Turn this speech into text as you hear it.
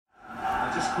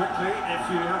Just quickly, if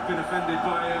you have been offended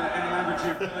by any language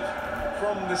you've heard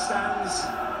from the stands,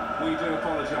 we do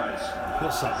apologise.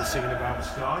 What's that they're singing about,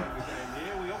 Sky?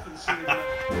 Here we often see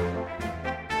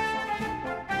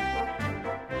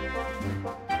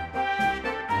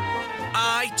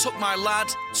I took my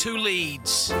lad to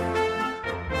Leeds.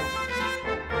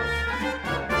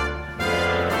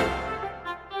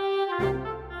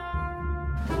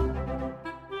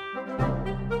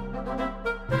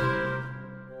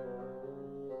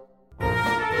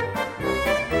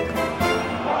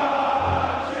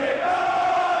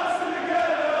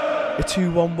 A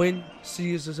 2-1 win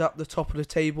sees us at the top of the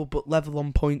table, but level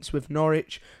on points with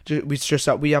Norwich. It's just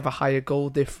that we have a higher goal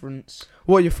difference.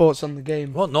 What are your thoughts on the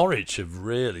game? Well, Norwich have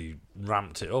really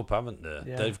ramped it up, haven't they?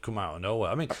 Yeah. They've come out of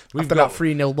nowhere. I mean, After that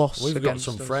 3-0 loss We've got against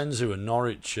some us. friends who are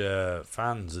Norwich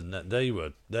fans, and they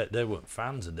weren't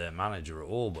fans of their manager at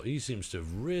all. But he seems to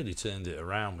have really turned it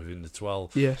around within the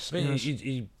 12. Yes, I mean, yes.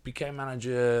 he became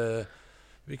manager.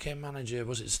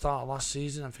 Was it start of last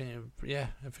season? I think in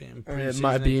pre-season it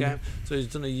might have been. Came. So he's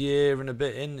done a year and a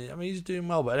bit in. I mean, he's doing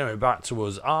well. But anyway, back to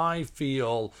us. I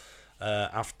feel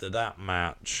after that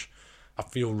match, I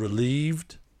feel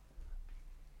relieved,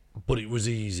 but it was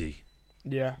easy.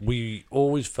 Yeah. We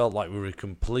always felt like we were in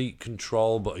complete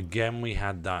control, but again, we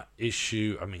had that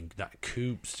issue. I mean, that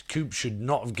Coops should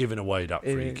not have given away that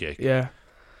free kick. Yeah.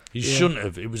 He shouldn't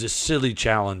have. It was a silly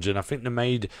challenge, and I think they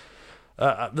made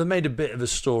a bit of a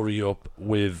story up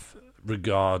with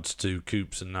regards to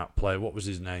Coops and that player. What was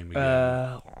his name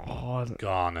again?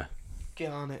 Garner.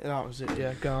 Garner, that was it.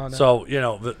 Yeah, Garner. So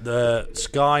the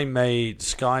Sky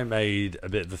made a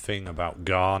bit of a thing about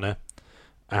Garner,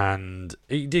 and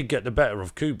he did get the better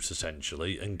of Coops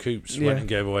essentially, and Coops went and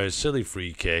gave away a silly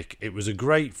free kick. It was a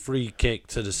great free kick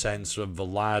to the sense of the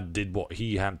lad did what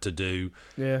he had to do.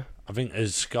 Yeah. I think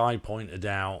as Sky pointed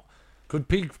out, could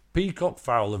Peacock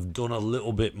Farrell have done a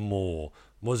little bit more?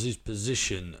 Was his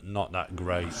position not that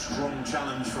great? strong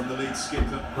challenge from the lead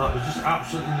skipper. No, there's just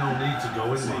absolutely no need to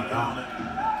go in like that.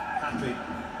 Happy.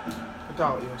 I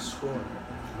doubt he'll score.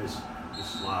 This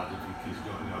lad, if he's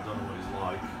got, I don't know what he's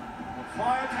like.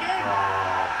 Fired in.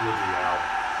 Bloody hell.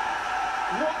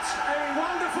 What a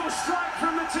wonderful strike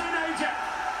from the teenager.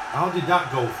 How did that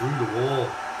go through the wall?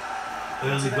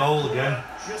 Early goal again.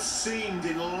 Just seemed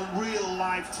in real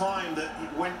life time that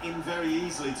it went in very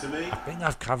easily to me. I think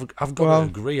I've got to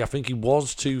agree. I think he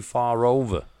was too far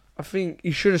over. I think he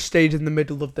should have stayed in the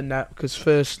middle of the net because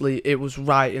firstly, it was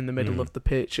right in the middle of the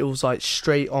pitch. It was like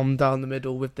straight on down the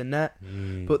middle with the net.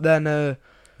 But then...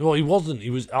 well, he wasn't.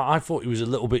 He was. I thought he was a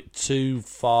little bit too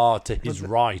far to his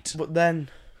right. But then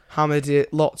hammered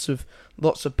it, lots of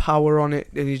power on it,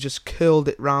 and he just curled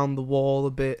it round the wall a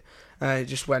bit. It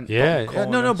just went.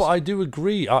 No, but I do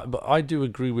agree. I do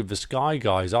agree with the Sky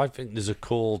guys. I think there's a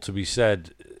call to be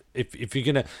said. If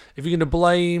you're gonna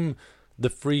blame the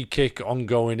free kick on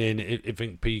going in, I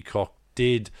think Peacock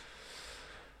did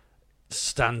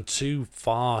stand too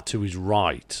far to his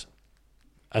right,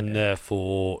 and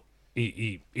therefore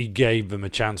he gave them a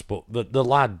chance. But the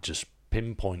lad just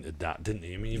pinpointed that, didn't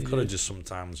he? I mean, you've got to just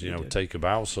sometimes take a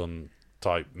bow son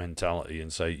type mentality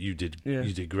and say you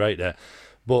did great there,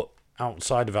 but.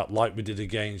 Outside of that, like we did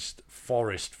against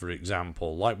Forest, for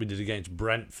example, like we did against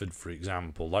Brentford, for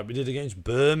example, like we did against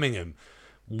Birmingham,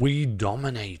 we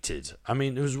dominated. I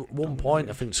mean, there was one point,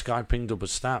 I think Sky pinged up a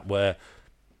stat where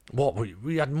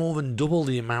we had more than double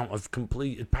the amount of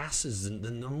completed passes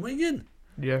than Wigan.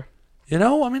 Yeah.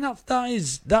 I mean,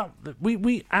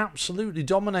 we absolutely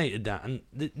dominated that. And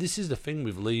this is the thing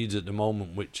with Leeds at the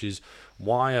moment, which is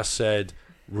why I said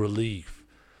relief.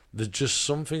 There's just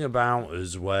something about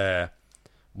us where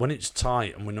when it's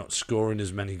tight and we're not scoring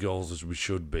as many goals as we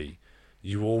should be,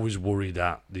 you always worry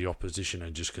that the opposition are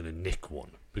just going to nick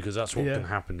one, because that's what can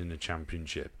happen in the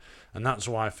Championship. And that's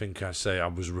why I think I say I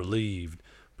was relieved,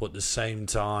 but at the same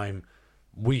time,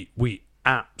 we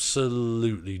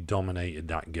absolutely dominated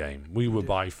that game. We were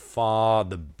by far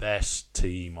the best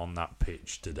team on that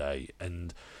pitch today,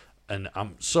 and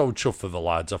I'm so chuffed for the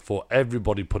lads. I thought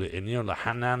everybody put it in. The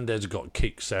Hernandez got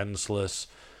kicked senseless.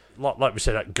 Like we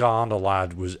said, that Garner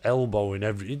lad was elbowing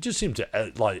every. It just seemed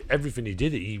to like everything he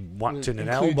did. He whacked in an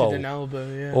elbow,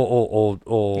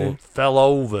 or fell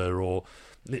over, or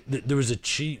there was a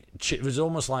cheat. It was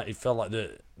almost like it felt like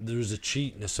there was a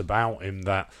cheatness about him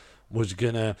that was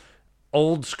gonna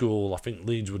old school. I think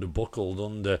Leeds would have buckled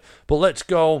under. But let's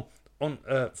go on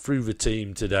through the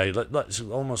team today. Let's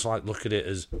almost like look at it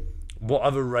as. What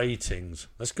are the ratings?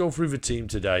 Let's go through the team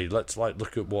today. Let's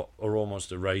look at what are almost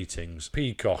the ratings.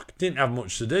 Peacock didn't have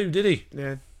much to do, did he?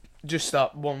 Yeah, just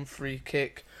that one free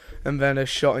kick. and then a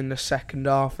shot in the second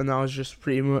half, and that was just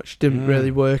pretty much didn't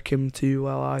really work him too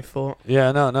well, I thought.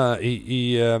 Yeah, no,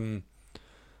 he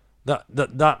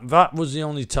that was the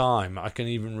only time I can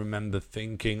even remember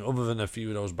thinking, other than a few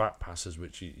of those back passes,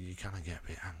 which you kind of get a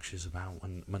bit anxious about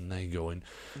when they go in.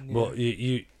 Yeah. But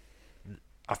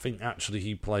I think actually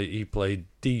he played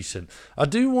decent. I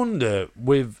do wonder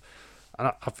with,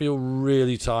 and I feel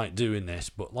really tight doing this,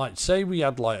 but like say we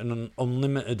had like an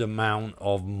unlimited amount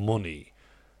of money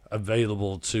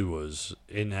available to us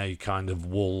in a kind of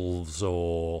Wolves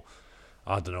or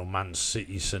I don't know Man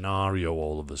City scenario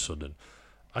all of a sudden.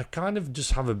 I kind of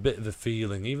just have a bit of a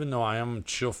feeling, even though I am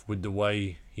chuffed with the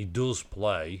way he does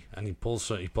play, and he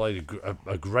played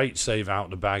a great save out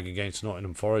the bag against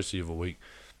Nottingham Forest the other week.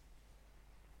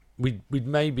 We'd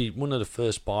maybe one of the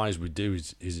first buys we do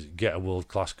is get a world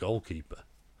class goalkeeper.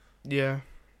 Yeah,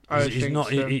 he's not.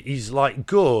 So. He's like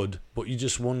good, but you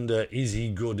just wonder, is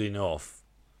he good enough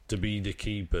to be the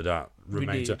keeper that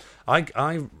remains?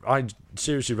 I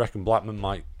seriously reckon Blackman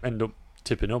might end up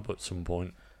tipping up at some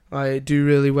point. I do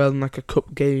really well in like a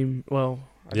cup game. Well,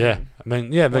 then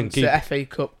once the FA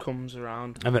Cup comes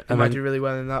around, I might do really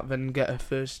well in that. Then get a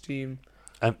first team,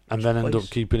 and then end up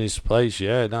keeping his place.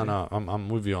 Yeah, no, I'm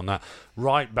with you on that.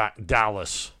 Right back,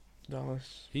 Dallas.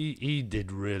 He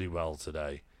did really well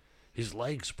today. His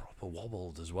legs proper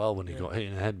wobbled as well when he got hit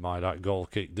in the head by that goal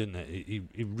kick, didn't it?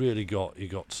 He really got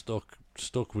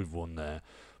stuck with one there.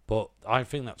 But I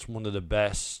think that's one of the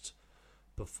best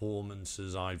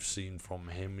performances I've seen from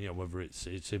him, whether it's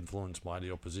influenced by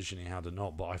the opposition he had or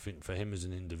not, but I think for him as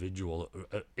an individual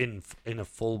in a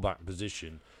full-back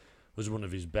position was one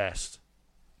of his best.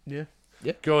 Yeah.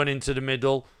 Going into the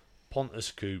middle,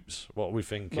 Pontus Coops, what are we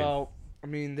thinking? Well, I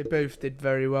mean, they both did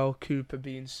very well. Cooper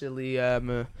being silly,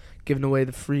 giving away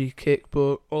the free kick,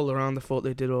 but all around I thought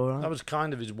they did all right. That was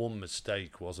kind of his one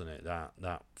mistake, wasn't it?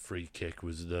 That free kick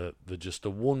was the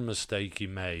one mistake he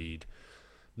made.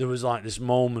 There was like this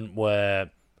moment where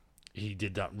he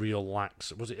did that real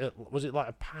lax. Was it like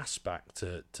a pass back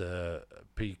to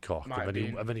Peacock,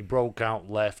 and then he broke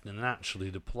out left, and actually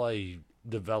the play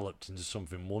developed into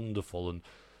something wonderful. And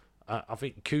I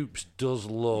think Coops does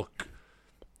look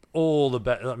all the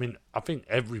better. I mean, I think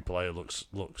every player looks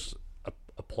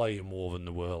a player more than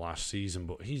they were last season,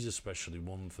 but he's especially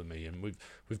one for me. And with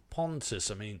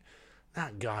Pontus, I mean,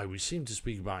 that guy, we seem to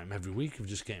speak about him every week of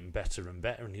just getting better and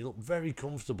better, and he looked very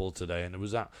comfortable today. And there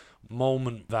was that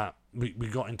moment that we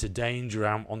got into danger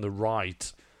out on the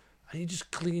right, and he just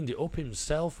cleaned it up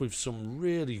himself with some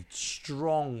really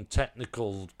strong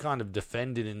technical kind of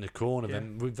defending in the corner.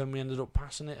 Yeah. Then we ended up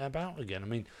passing it about again. I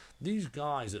mean, these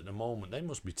guys at the moment, they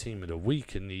must be team of the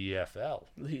week in the EFL.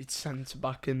 Lead centre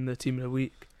back in the team of the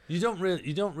week. You don't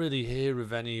really hear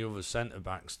of any other centre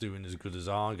backs doing as good as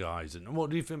our guys. And what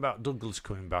do you think about Douglas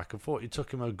coming back? I thought it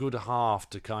took him a good half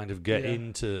to kind of get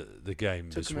into the game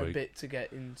this week. Took him a bit to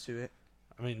get into it.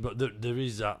 I mean, but there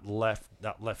is that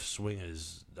left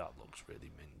swingers that looks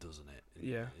really mint, doesn't it?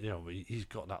 Yeah. He's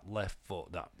got that left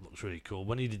foot that looks really cool.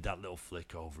 When he did that little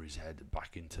flick over his head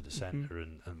back into the centre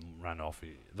and ran off,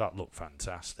 that looked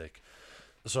fantastic.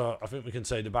 So I think we can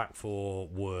say the back four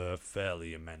were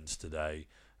fairly immense today.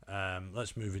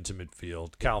 Let's move into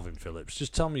midfield. Calvin Phillips.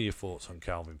 Just tell me your thoughts on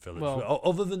Calvin Phillips. Well,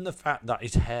 other than the fact that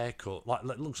his haircut,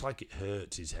 it looks like it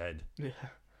hurts his head. Yeah.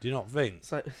 Do you not think?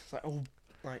 It's like all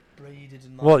like braided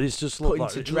and it's just put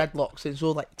into dreadlocks. It's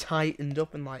all like tightened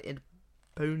up and like in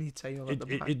a ponytail at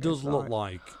the back. It does look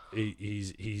like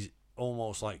he's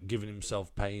almost like giving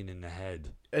himself pain in the head.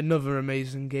 Another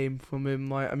amazing game from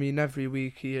him. Every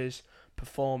week he is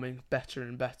performing better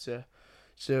and better.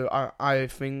 So I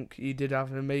think he did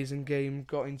have an amazing game,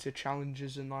 got into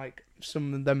challenges, and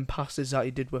some of them passes that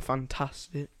he did were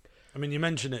fantastic. I mean, you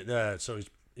mentioned it there, so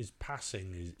his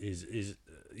passing is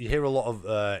you hear a lot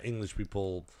of English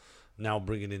people now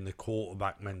bringing in the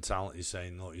quarterback mentality,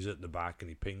 saying, look, he's at the back and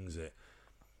he pings it.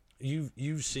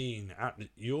 You've seen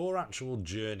your actual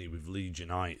journey with Leeds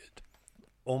United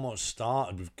almost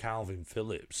started with Calvin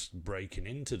Phillips breaking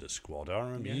into the squad. I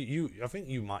remember I think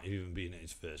you might have even been at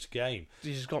his first game.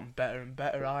 He's just gotten better and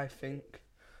better, I think.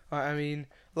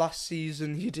 Last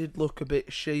season he did look a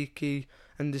bit shaky,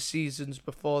 and the seasons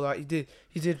before that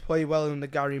he did play well in the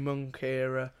Gary Monk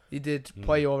era. He did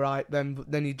play all right then,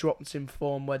 but then he dropped in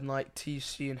form when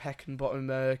TC and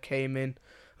Heckenbottom came in.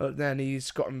 But then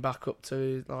he's gotten back up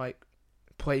to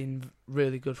playing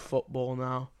really good football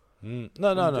now. No.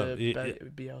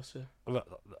 Bielsa.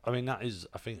 I mean, that is,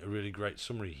 I think, a really great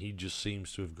summary. He just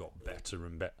seems to have got better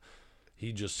and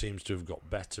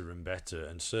better.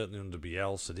 And certainly under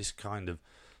Bielsa, this kind of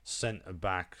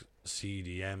centre-back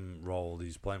CDM role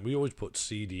he's playing. We always put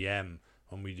CDM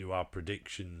when we do our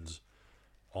predictions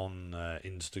on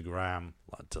Instagram,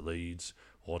 Lad to Leeds,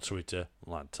 or Twitter,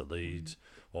 Lad to Leeds,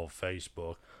 or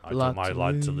Facebook, I took my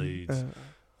Lad to Leeds.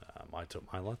 I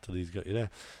took my Lad to Leeds, got you there.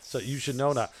 So you should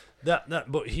know that.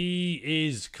 But he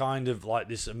is kind of like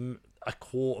this a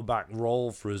quarterback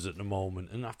role for us at the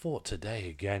moment. And I thought today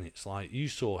again, it's like you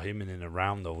saw him in and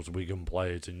around those Wigan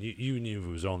players, and you knew there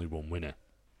was only one winner.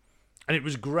 And it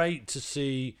was great to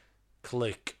see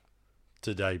Click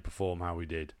today perform how he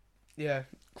did. Yeah,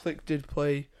 Click did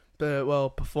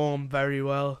perform very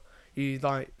well. He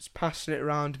was passing it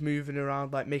around, moving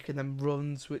around, making them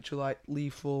runs which are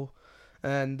lethal.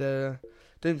 And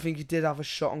didn't think he did have a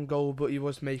shot on goal, but he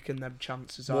was making them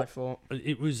chances. I thought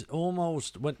it was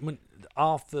almost when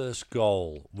our first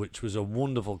goal, which was a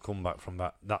wonderful comeback from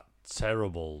that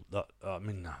terrible that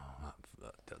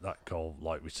goal,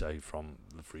 like we say, from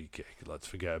the free kick. Let's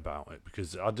forget about it,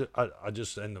 because I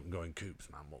just end up going, Coops,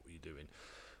 man, what were you doing?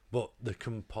 But the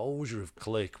composure of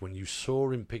Click when you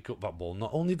saw him pick up that ball, not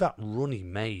only that run he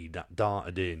made, that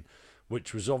darted in,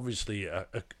 which was obviously a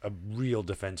real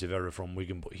defensive error from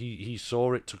Wigan, but he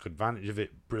saw it, took advantage of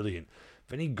it, brilliant.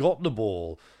 Then he got the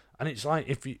ball, and it's like,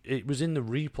 it was in the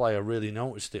replay, I really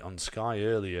noticed it on Sky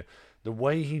earlier, the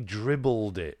way he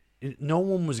dribbled it, no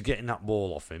one was getting that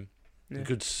ball off him. Yeah. You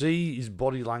could see his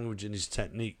body language and his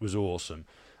technique was awesome.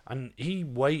 And he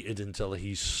waited until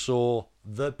he saw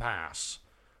the pass,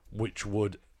 which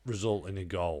would result in a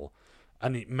goal.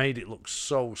 And it made it look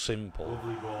so simple.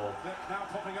 Lovely ball. Now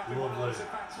popping up in one of those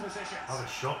advanced positions. Have a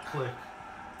shot, Click.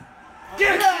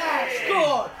 yes,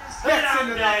 good. Get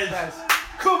into that.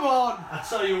 Come on. I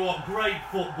tell you what, great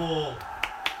football.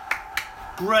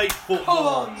 Great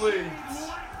football. Come on, Leeds.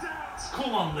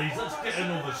 Come on, Leeds. Let's get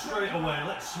another straight away.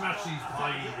 Let's smash these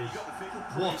pie eaters.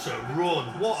 What a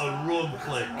run. What a run,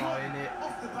 Click.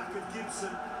 Off the back of Gibson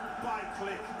by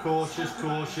Click. Cautious.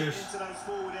 Into those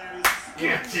forward areas.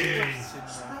 Get in.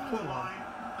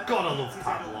 Gotta love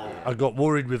Pablo. I got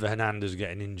worried with Hernandez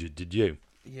getting injured, did you?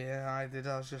 Yeah, I did.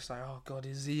 I was just like, oh, God,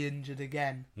 is he injured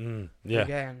again? Yeah.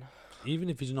 Again. Even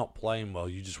if he's not playing well,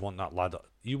 you just want that lad.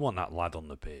 You want that lad on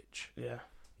the pitch. Yeah.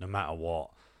 No matter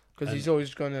what. Because he's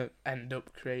always going to end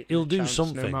up creating He'll a do chance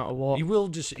something. no matter what.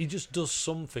 He just does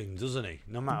something, doesn't he?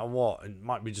 No matter what. It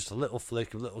might be just a little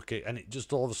flick, a little kick, and it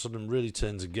just all of a sudden really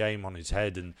turns a game on his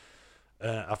head. And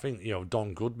I think,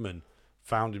 Don Goodman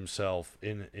found himself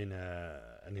in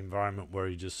an environment where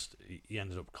he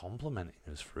ended up complimenting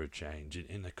us for a change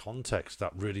in a context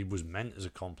that really was meant as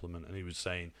a compliment. And he was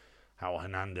saying how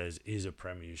Hernandez is a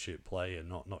Premiership player,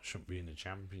 not shouldn't be in the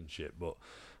Championship. But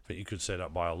I think you could say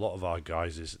that by a lot of our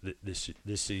guys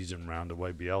this season round, the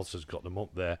way Bielsa's got them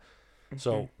up there. Mm-hmm.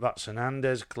 So that's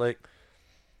Hernandez, Click,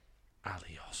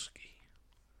 Alioski.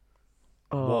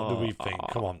 What do we think?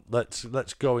 Come on,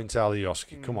 let's go into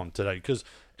Alioski. Come on today, because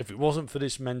if it wasn't for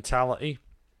this mentality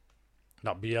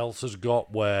that Bielsa's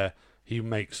got, where he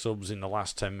makes subs in the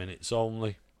last 10 minutes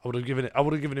only, I would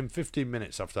have given him 15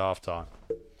 minutes after half time.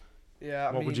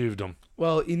 Yeah, what would you have done?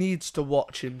 Well, he needs to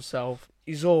watch himself.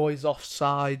 He's always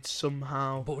offside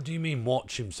somehow. But what do you mean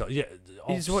watch himself? Yeah,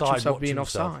 he's watching himself being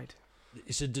offside.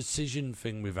 It's a decision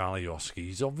thing with Alioski.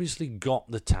 He's obviously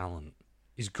got the talent.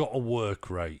 He's got a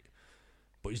work rate.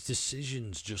 But his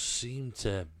decisions just seem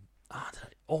to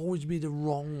always be the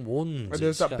wrong ones. There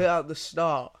was that bit at the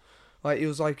start. It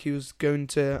was like he was going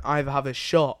to either have a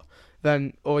shot,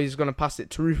 or he's going to pass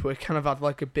it to Ruth, where he kind of had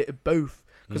a bit of both.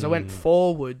 Because I went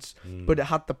forwards, but it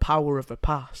had the power of a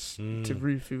pass to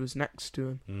Ruth, who was next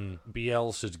to him.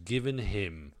 Bielsa's given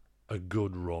him a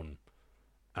good run.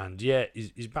 And yeah,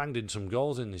 he's banged in some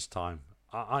goals in this time.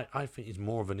 I think he's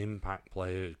more of an impact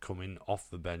player coming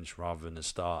off the bench rather than a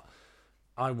start.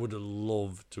 I would have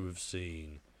loved to have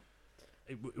seen...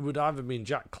 It would either been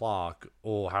Jack Clark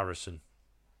or Harrison.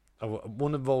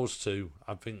 One of those two,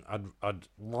 I think I'd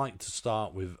like to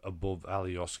start with above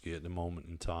Alioski at the moment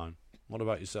in time. What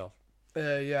about yourself?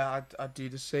 Yeah, I'd do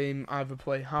the same. Either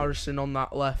play Harrison on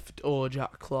that left or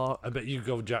Jack Clark. I bet you'd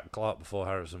go Jack Clark before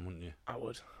Harrison, wouldn't you? I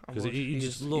would. Because he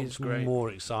just looks more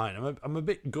exciting. I'm a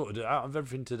bit gutted. Out of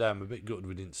everything today, I'm a bit gutted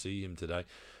we didn't see him today.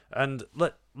 And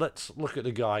let's look at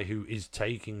the guy who is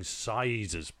taking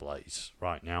Sizer's place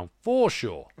right now,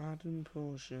 Forshaw. Adam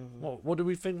Forshaw. What do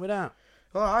we think with that?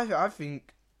 Well, I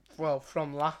think... Well,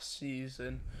 from last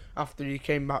season, after he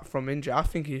came back from injury, I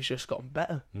think he's just gotten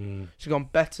better. He's gotten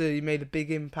better. He made a big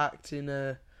impact in,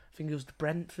 I think it was the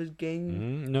Brentford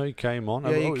game. No, he came on.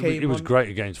 Yeah, he was great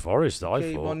against Forest, I thought.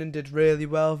 He came on and did really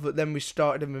well, but then we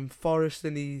started him in Forest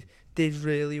and he did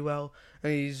really well.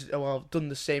 And he's done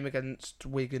the same against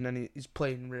Wigan and he's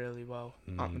playing really well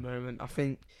at the moment. I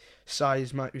think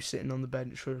Size might be sitting on the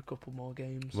bench for a couple more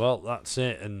games. Well, that's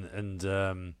it,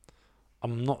 and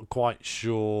I'm not quite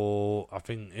sure. I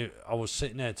think I was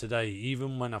sitting there today,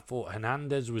 even when I thought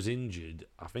Hernandez was injured,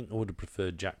 I think I would have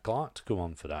preferred Jack Clark to come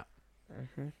on for that,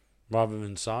 rather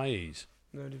than Saiz.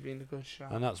 That would have been a good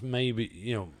shot. And that's maybe,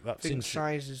 I think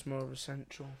Size is more of a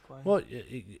central player. Well,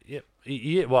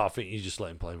 yeah. Well, I think you just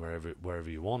let him play wherever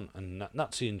you want, and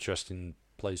that's the interesting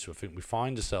place I think we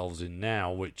find ourselves in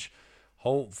now, which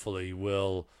hopefully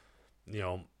will,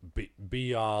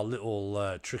 be our little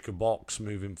tricker box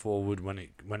moving forward when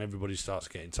everybody starts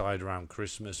getting tired around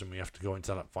Christmas and we have to go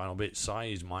into that final bit.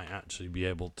 Saiz might actually be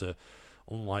able to,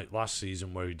 unlike last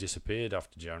season where he disappeared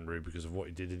after January because of what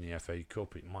he did in the FA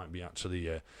Cup, it might be actually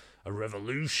a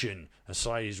revolution, a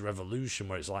Saiz revolution,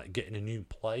 where it's like getting a new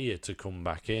player to come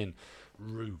back in.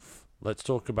 Roof. Let's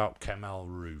talk about Kemar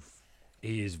Roof.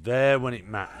 He is there when it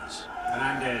matters.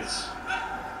 Hernandez.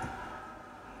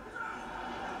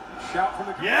 Shout from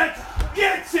the... Yes!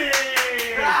 Get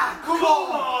it! Come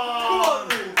on!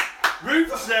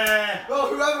 Roof's there!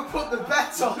 Oh, whoever put the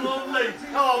bet on. Lovely!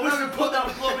 Oh, we can put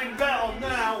that blooming bet on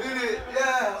now! Did it?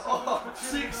 Yeah. Oh.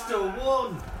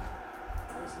 6-1!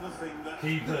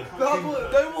 Keeper.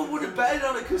 No one would have betted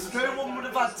on it because no one would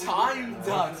have had time,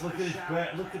 Dad. Look at this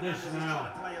bet, look at this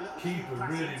now. Keeper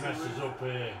really messes up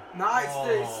here. Nah,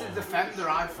 it's the defender,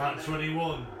 I think. At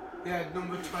 21. Yeah,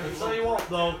 number 21. I'll tell you what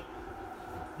though,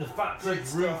 the fact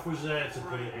that Roof was there to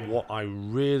beat him. What I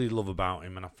really love about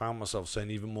him, and I found myself saying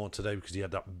even more today because he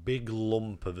had that big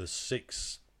lump of a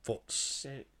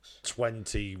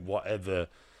 6'20" whatever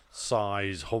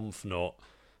size humph nut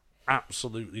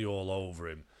absolutely all over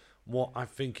him. What I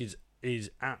think is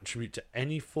attribute to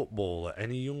any footballer,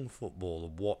 any young footballer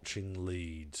watching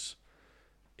Leeds,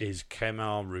 is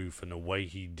Kemar Roof and the way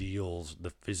he deals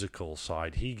the physical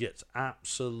side. He gets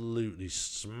absolutely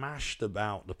smashed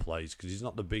about the place because he's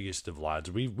not the biggest of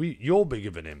lads. You're bigger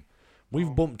than him.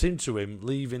 We've bumped into him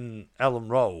leaving Ellen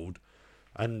Road,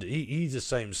 and he's the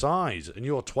same size. And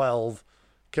you're 12.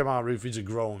 Kemar Roof is a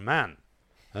grown man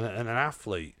and an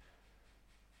athlete.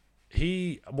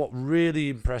 What really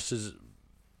impresses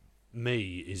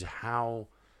me is how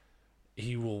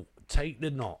he will take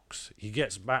the knocks. He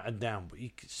gets battered down, but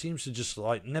he seems to just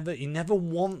he never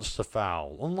wants to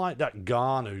foul. Unlike that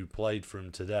Garner who played for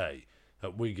him today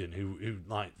at Wigan, who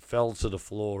fell to the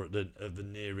floor at the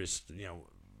nearest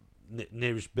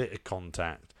nearest bit of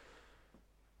contact.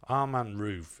 Our man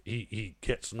Roof, he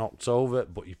gets knocked over,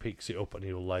 but he picks it up and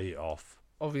he'll lay it off.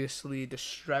 Obviously, the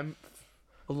strength,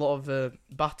 a lot of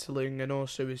battling, and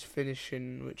also his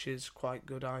finishing, which is quite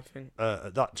good, I think.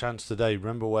 That chance today,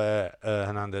 remember where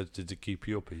Hernandez did the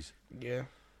keepy uppies? Yeah,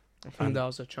 I think that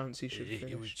was a chance he should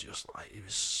finish. It was just it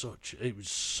was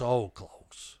so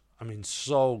close. I mean,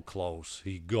 so close.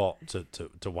 He got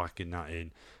to whacking that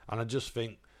in, and I just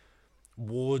think,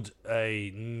 would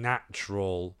a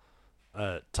natural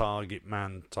target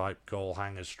man type goal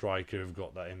hanger striker have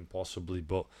got that in? Possibly,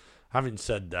 but having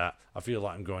said that, I feel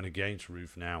like I'm going against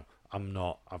Roof now. I'm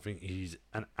not. I think he's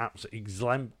an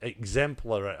absolute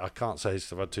exemplary. I can't say this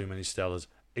because I've had too many Stellas.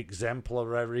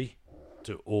 Exemplary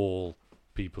to all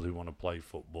people who want to play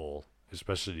football,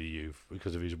 especially the youth,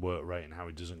 because of his work rate and how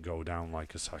he doesn't go down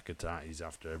like a sack of tatties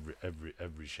after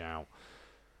every shout.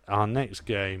 Our next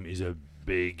game is a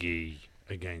biggie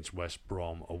against West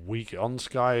Brom. A week on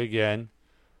Sky again.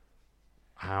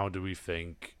 How do we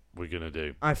think we're going to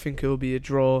do? I think it will be a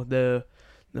draw, the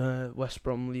West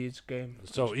Brom Leeds game.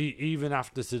 So even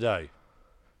after today,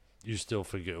 you still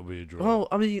think it'll be a draw? Well,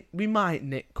 I mean, we might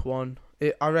nick one.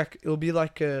 I reckon it'll be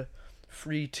like a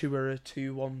 3-2 or a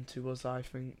 2-1 to us, I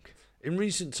think. In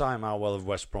recent time, how well have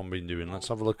West Brom been doing? Let's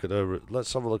have a look at their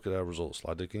results,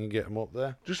 Slider. Can you get them up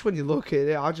there? Just when you look at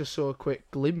it, I just saw a quick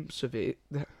glimpse of it.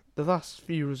 The last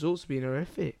few results have been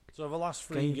horrific. So the last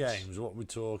three games, what are we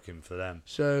talking for them?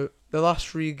 So the last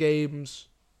 3 games,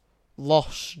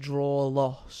 loss, draw,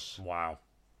 loss. Wow.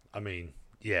 I mean,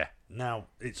 yeah. Now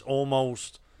it's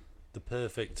almost the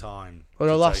perfect time. Well,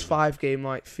 the last 5 game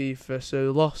like FIFA.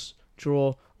 So loss,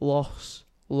 draw, loss,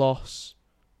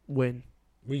 win.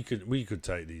 We could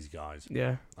take these guys.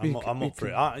 Yeah, I'm up for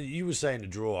it. You were saying a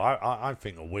draw. I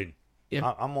think a win.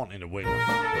 Yeah, I'm wanting a win.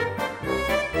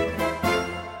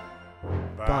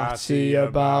 Batty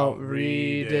about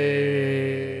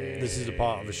reading. This is the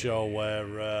part of the show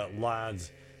where Lad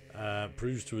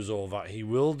proves to us all that he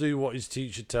will do what his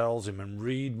teacher tells him and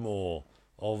read more.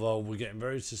 Although we're getting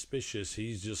very suspicious,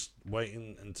 he's just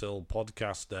waiting until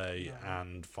podcast day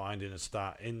and finding a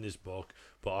stat in this book.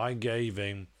 But I gave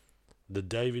him the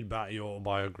David Batty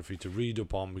autobiography to read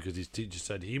up on because his teacher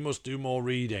said he must do more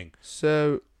reading.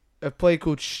 So a player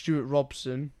called Stuart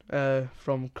Robson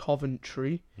from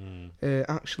Coventry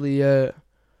actually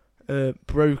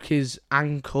broke his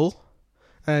ankle,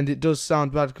 and it does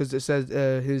sound bad because it says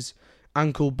his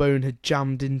ankle bone had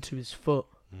jammed into his foot,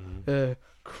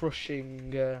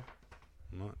 crushing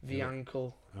the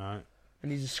ankle. Right.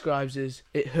 And he describes it as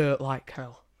it hurt like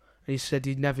hell. And he said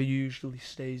he never usually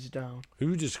stays down.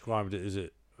 Who described it as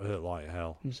it hurt like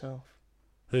hell? Himself.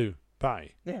 Who?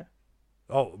 Batty? Yeah.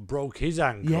 Oh, broke his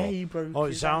ankle. Yeah, he broke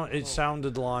his ankle. It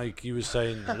sounded like you were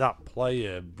saying that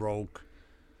player broke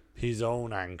his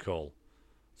own ankle.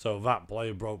 So that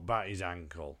player broke Batty's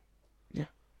ankle. Yeah.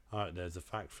 Alright, there's a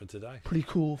fact for today. Pretty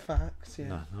cool facts, yeah.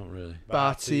 No, not really.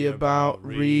 Batty about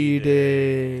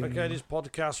reading. Okay, this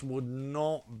podcast would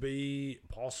not be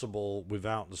possible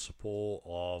without the support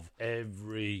of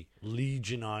every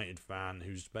Leeds United fan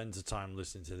who spends the time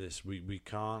listening to this. We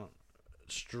can't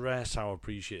stress how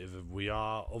appreciative we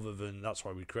are, other than that's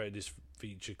why we created this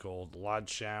feature called Lad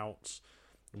Shouts,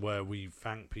 where we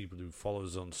thank people who follow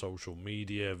us on social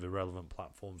media, the relevant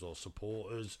platforms, or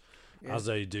support us as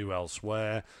they do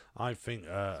elsewhere. I think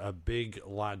a big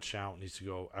lad shout needs to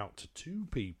go out to two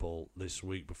people this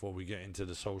week before we get into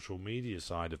the social media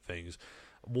side of things.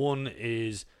 One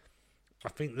is, I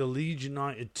think the Leeds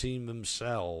United team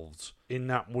themselves in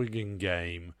that Wigan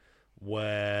game,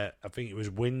 where I think it was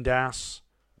Windass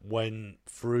went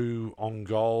through on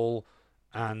goal,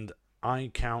 and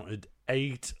I counted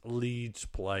 8 Leeds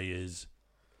players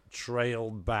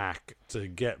trailed back to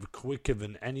get quicker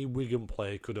than any Wigan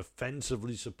player could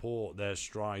offensively support their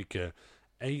striker.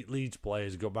 8 Leeds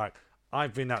players go back. I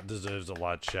think that deserves a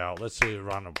lad shout. Let's see a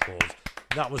round of applause.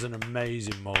 That was an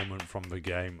amazing moment from the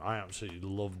game. I absolutely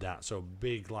loved that. So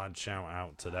big lad shout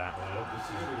out to that. Here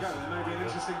we go. There may be an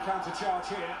interesting counter charge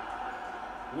here.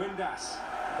 Windass.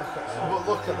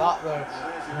 Look at that though.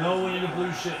 No one in a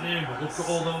blue shirt near him, but look at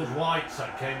all those whites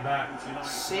that came back.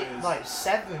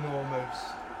 7 almost.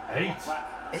 8.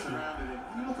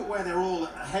 You look at where they're all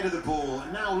ahead of the ball,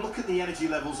 and now look at the energy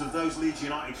levels of those Leeds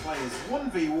United players.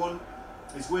 1v1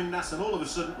 is Windass, and all of a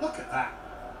sudden, look at that.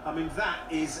 I mean, that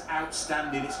is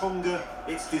outstanding. It's hunger,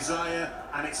 it's desire,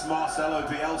 and it's Marcelo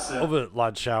Bielsa. Other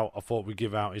lad shout I thought we'd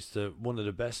give out is one of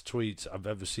the best tweets I've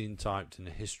ever seen typed in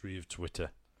the history of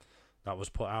Twitter. That was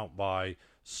put out by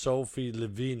Sophie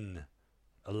Levin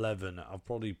 11. I've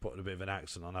probably put a bit of an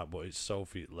accent on that, but it's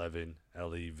Sophie Levin,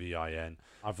 Levin.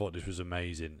 I thought this was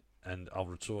amazing, and I'll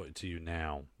retort it to you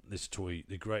now. This tweet,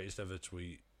 the greatest ever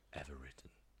tweet ever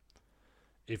written.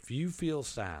 If you feel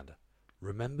sad,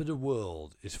 remember the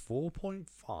world is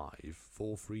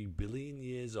 4.543 billion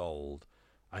years old,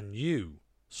 and you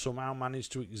somehow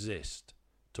managed to exist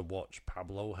to watch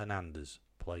Pablo Hernandez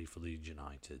play for Leeds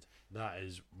United. That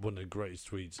is one of the greatest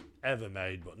tweets ever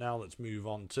made. But now let's move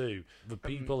on to the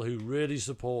people who really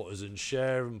support us and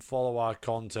share and follow our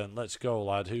content. Let's go,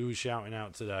 lad. Who are we shouting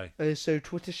out today? So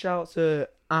Twitter shouts are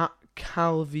at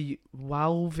Calvi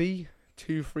Walvy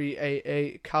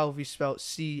 2388. Calvi spelled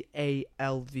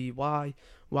Calvy.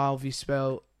 Walvy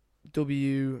spelled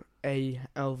Walvy.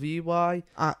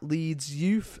 At Leeds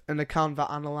Youth, an account that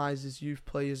analyses youth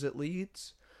players at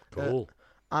Leeds. Cool.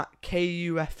 At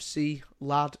KUFC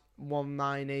Lad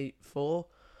 1984,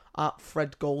 at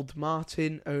Fred Gold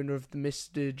Martin, owner of the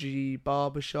Mr. G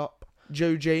Barbershop.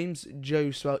 Joe James,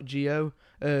 Joe spelled Gio,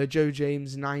 Joe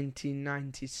James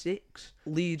 1996.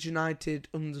 Leeds United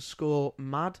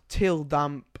 _mad. Till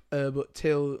Damp, but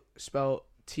Till spelled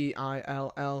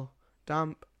Till,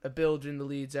 Damp. A builder in the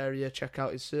Leeds area, check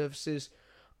out his services.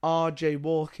 RJ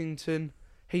Walkington,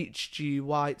 HG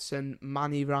Whites, and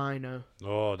Manny Rhino.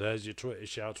 Oh, there's your Twitter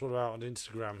shouts. What about on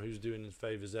Instagram? Who's doing us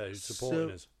favours there? Who's supporting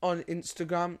us? On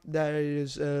Instagram, there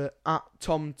is at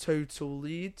Tom Total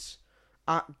Leeds,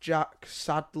 at Jack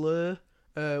Sadler,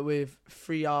 with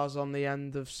 3 R's on the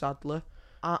end of Sadler,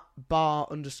 at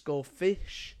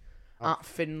bar_fish, at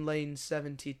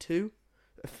Finlane72,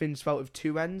 Finn spelt with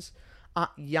 2 N's, at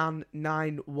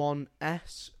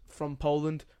Jan91S from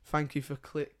Poland. Thank you for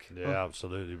click. Yeah,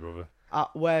 absolutely, brother.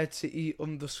 At where to eat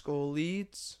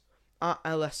 _Leeds, at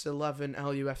LS11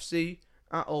 LUFC,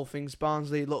 at All Things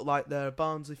Barnsley. Look like they're a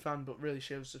Barnsley fan, but really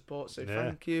shows support, so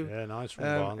thank you. Yeah, nice one,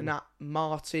 Barnsley. And at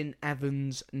Martin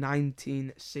Evans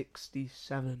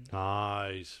 1967.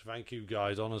 Nice. Thank you,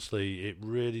 guys. Honestly, it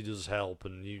really does help.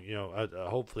 And, you know,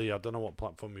 hopefully, I don't know what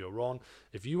platform you're on.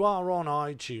 If you are on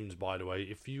iTunes, by the way,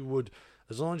 if you would,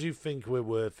 as long as you think we're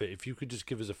worth it, if you could just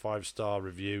give us a 5-star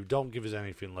review, don't give us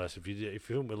anything less. If you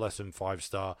think we're less than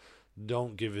 5-star,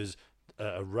 don't give us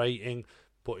a rating.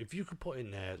 But if you could put in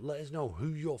there, let us know who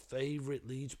your favourite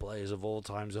Leeds players of all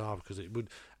times are, because it would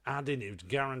adding it,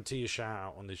 guarantee a shout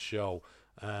out on this show.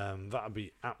 That'd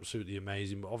be absolutely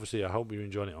amazing. But obviously, I hope you're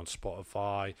enjoying it on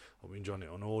Spotify. I hope you're enjoying it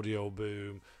on Audio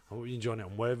Boom. I hope you're enjoying it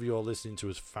on wherever you're listening to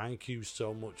us. Thank you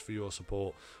so much for your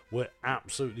support. We're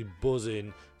absolutely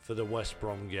buzzing for the West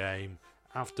Brom game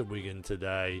after Wigan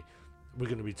today. We're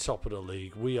going to be top of the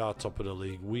league. We are top of the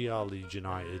league. We are Leeds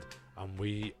United, and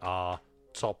we are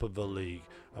top of the league.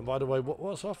 And by the way,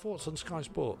 what's our thoughts on Sky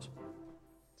Sports?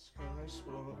 Sky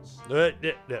Sports.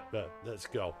 Let's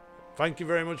go. Thank you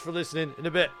very much for listening. In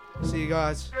a bit. See you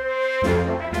guys.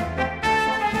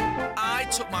 I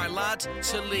took my lad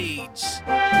to Leeds.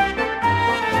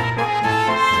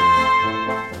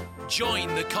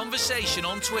 Join the conversation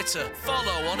on Twitter.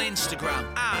 Follow on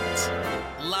Instagram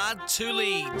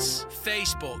 @Lad2Leeds.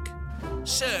 Facebook.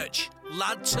 Search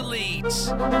Lad to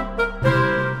Leeds.